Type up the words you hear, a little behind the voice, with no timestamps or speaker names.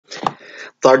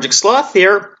Lethargic Sloth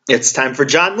here. It's time for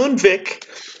John Lundvik.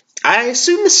 I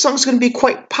assume this song's going to be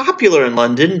quite popular in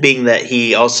London, being that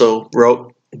he also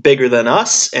wrote Bigger Than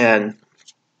Us, and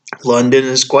London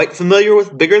is quite familiar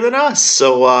with Bigger Than Us.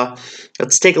 So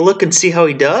let's take a look and see how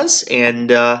he does,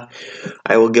 and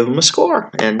I will give him a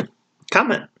score and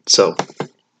comment. So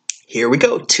here we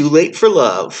go. Too Late for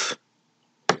Love.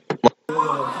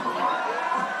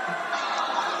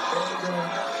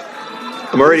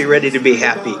 I'm already ready to be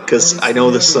happy because I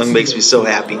know this song makes me so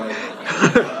happy. Are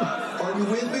you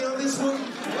with me on this one?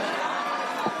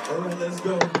 All right, let's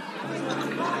go.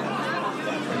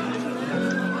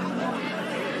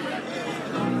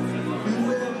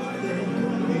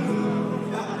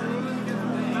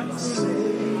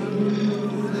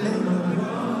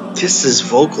 Just his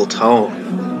vocal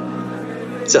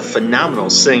tone. He's a phenomenal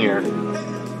singer.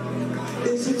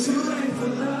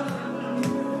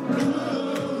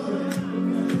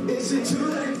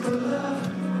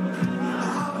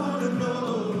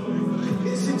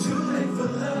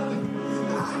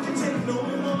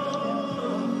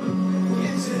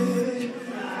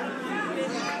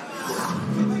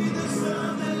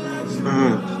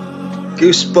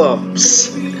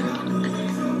 Goosebumps.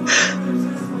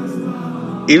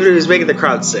 Even if he's making the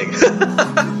crowd sing.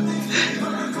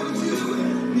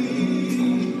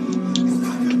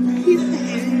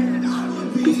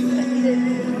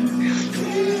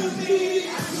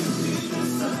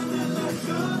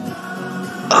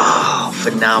 Oh,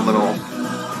 phenomenal.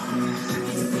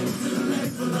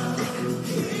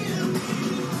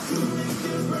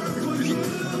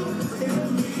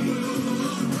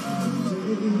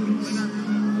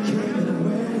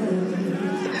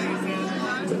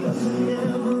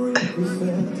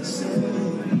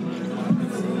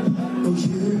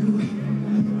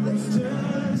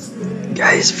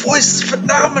 Guys, his voice is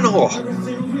phenomenal.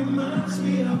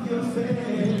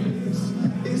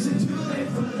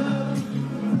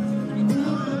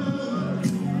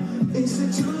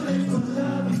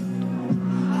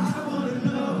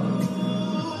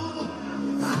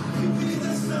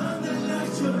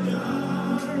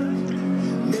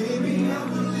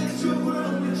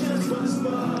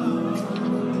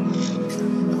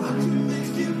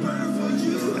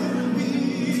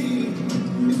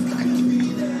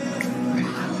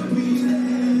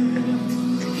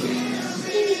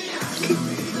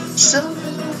 So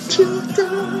too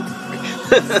dark.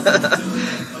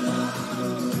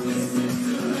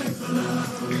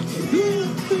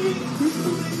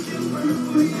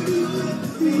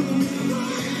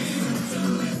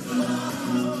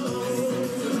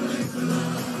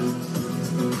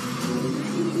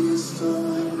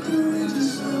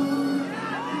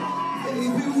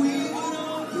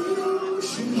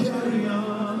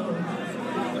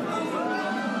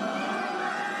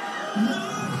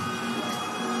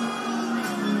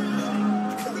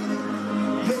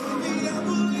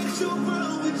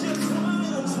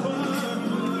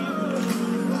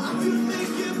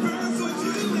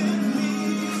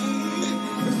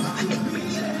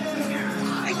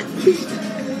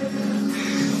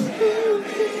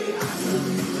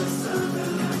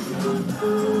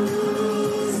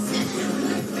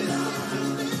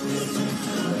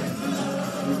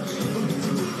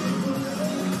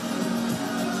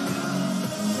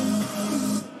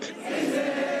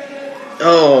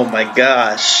 Oh my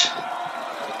gosh.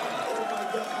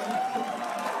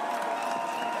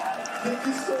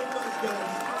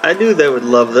 I knew they would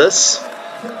love this.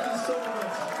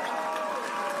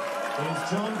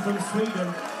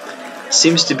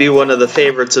 Seems to be one of the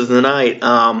favorites of the night.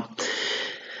 Oh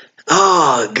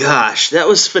gosh, that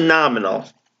was phenomenal.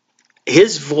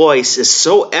 His voice is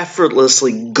so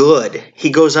effortlessly good. He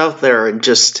goes out there and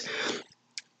just...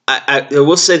 I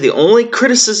will say the only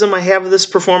criticism I have of this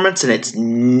performance, and it's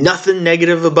nothing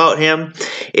negative about him,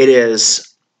 it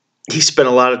is he spent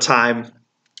a lot of time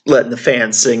letting the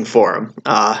fans sing for him.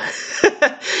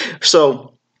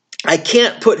 So I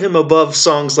can't put him above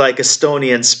songs like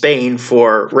Estonia and Spain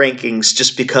for rankings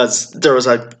just because there was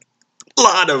a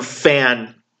lot of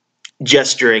fan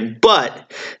gesturing,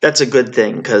 but that's a good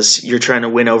thing because you're trying to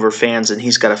win over fans, and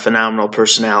he's got a phenomenal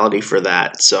personality for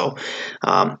that. So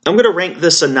I'm going to rank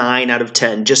this a 9 out of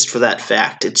 10 just for that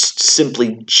fact. It's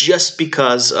simply just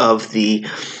because of the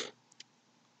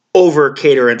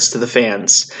over-caterance to the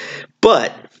fans.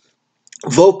 But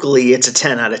vocally, it's a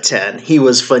 10 out of 10. He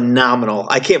was phenomenal.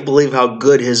 I can't believe how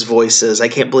good his voice is. I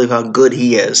can't believe how good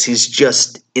he is. He's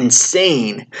just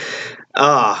insane.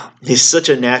 He's such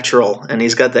a natural, and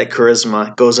he's got that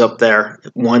charisma. Goes up there,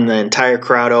 won the entire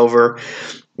crowd over.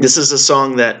 This is a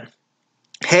song that,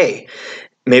 hey,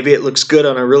 maybe it looks good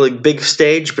on a really big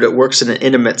stage, but it works in an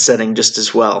intimate setting just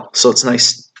as well. So it's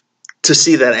nice to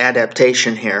see that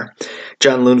adaptation here.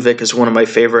 John Lundvik is one of my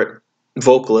favorite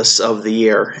vocalists of the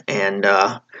year, and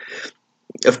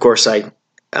of course I'm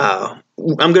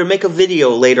going to make a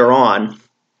video later on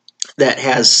that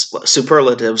has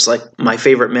superlatives like my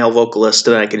favorite male vocalist,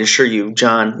 and I can assure you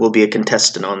John will be a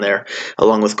contestant on there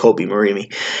along with Kobe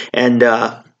Marimi. And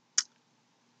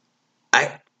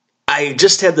I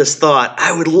just had this thought,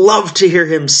 I would love to hear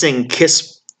him sing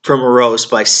Kiss from a Rose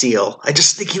by Seal. I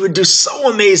just think he would do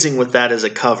so amazing with that as a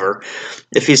cover.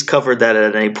 If he's covered that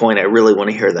at any point, I really want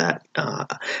to hear that.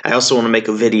 I also want to make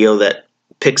a video that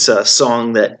picks a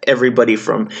song that everybody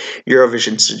from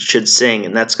Eurovision should sing,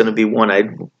 and that's going to be one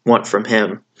I'd want from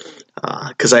him.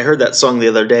 Because I heard that song the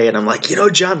other day, and I'm like,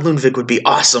 John Lundvik would be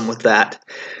awesome with that.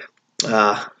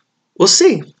 We'll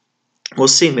see. We'll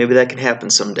see. Maybe that can happen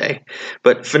someday.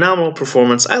 But phenomenal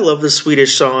performance. I love the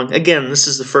Swedish song. Again, this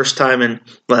is the first time in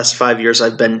the last 5 years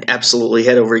I've been absolutely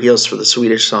head over heels for the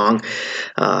Swedish song.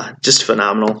 Just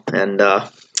phenomenal. And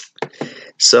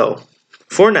so,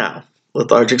 for now,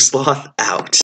 Lethargic Sloth out.